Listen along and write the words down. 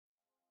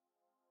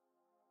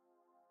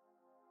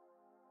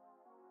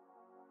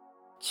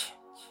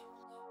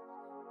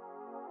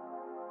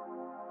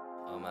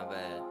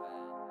bad.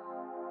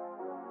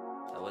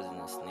 That wasn't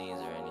a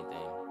sneeze or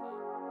anything.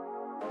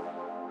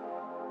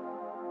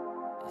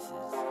 This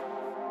is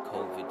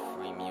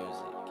COVID-free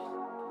music.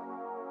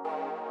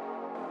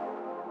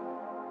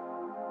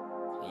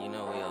 And you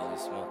know we always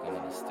smoking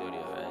in the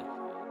studio, right?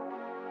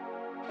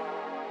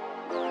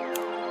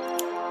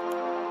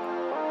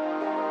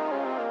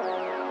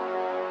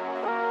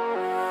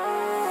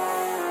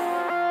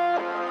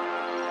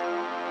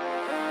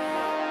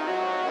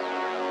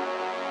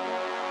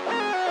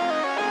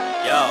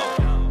 Yo,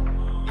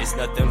 it's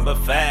nothing but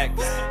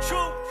facts.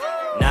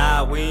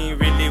 Nah, we ain't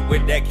really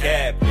with that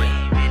cap.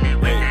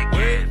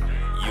 Hey,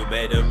 you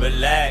better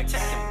relax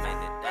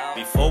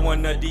before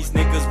one of these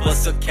niggas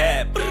bust a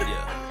cap.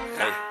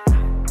 Hey,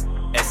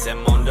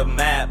 SM on the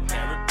map.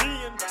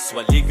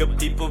 Swaliga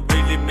people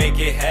really make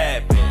it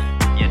happen.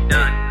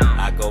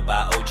 I go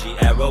by OG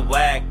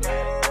Arawak,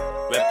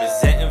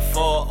 representing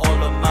for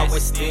all of my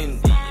West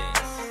Indians.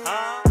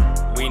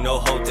 We know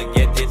how to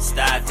get it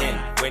started.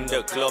 When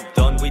the club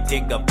done, we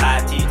take the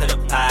party to the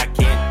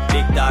parking.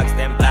 Big dogs,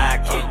 them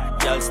parking.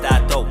 Y'all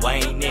start to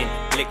whining.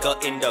 Liquor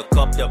in the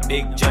cup, the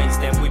big joints,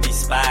 them we be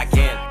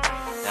sparking.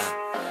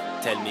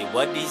 Tell me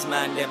what these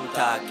man them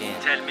talking.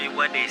 Tell me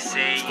what they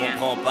saying.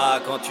 J'comprends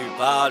pas quand tu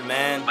parles,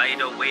 man. By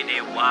the way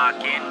they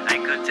walking, I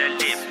could tell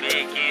they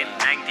faking.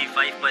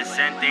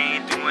 95% they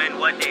ain't doing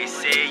what they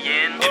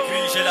saying. Et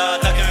puis j'ai la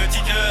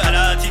tac-tique à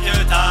la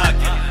tic-tac.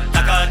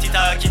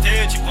 T'as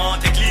quitté, tu prends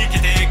tes clics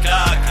et tes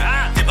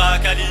claques. T'es pas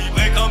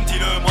calibré comme dit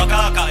le moi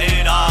caca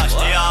et lâche.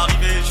 T'es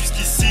arrivé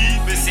jusqu'ici,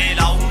 mais c'est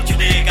là où tu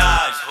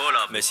dégages.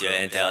 Monsieur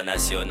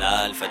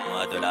international,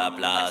 faites-moi de la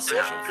place.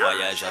 Je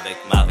voyage avec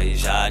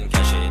Marie-Jeanne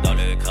cachée dans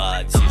le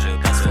crâne. Si je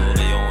passe au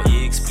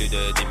rayon X, plus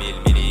de 10 000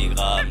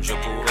 mg, je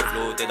pourrais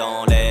flotter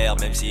dans l'air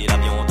même si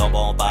l'avion tombe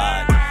en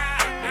panne.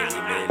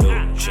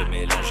 Méli-mélo, je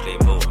mélange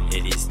les mots,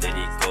 hélice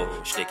d'hélico.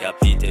 Je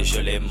décapite et je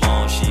les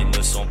mange, ils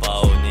ne sont pas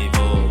au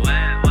niveau.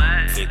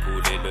 Fais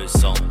couler le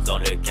sang dans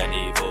le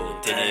caniveau.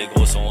 Tes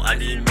négros sont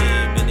animés,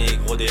 mes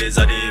négros des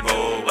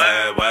animaux.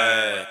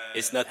 Ouais,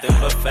 it's nothing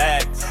but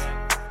facts.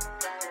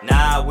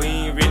 Nah, we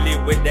ain't really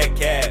with that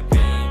cap.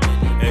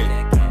 Hey,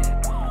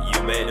 you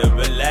better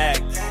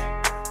relax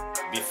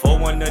before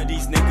one of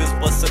these niggas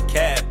bust a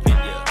cap in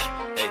ya.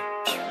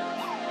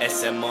 Hey,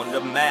 SM on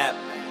the map.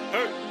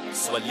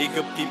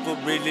 Swaliga people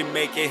really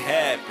make it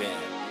happen.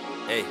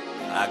 Hey,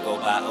 I go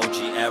by OG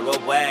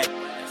Arawak,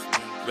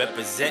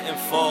 representing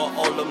for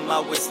all of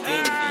my West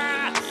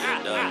Indians.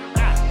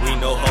 We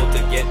know how to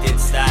get it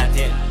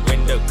started.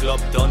 When the club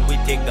done, we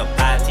take the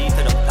party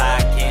to the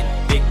parking.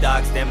 Big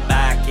dogs, them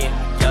backing.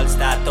 Y'all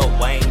start to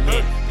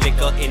whining.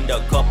 Liquor in the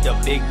cup, the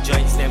big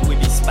joints, them we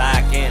be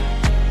sparking.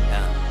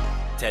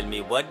 Tell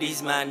me what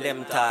these man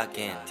them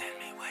talking.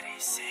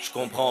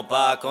 J'comprends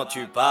pas quand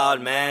tu parles,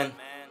 man.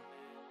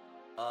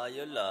 Oh,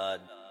 you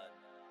lord.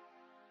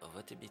 But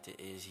what the beat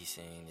is he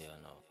saying there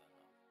now?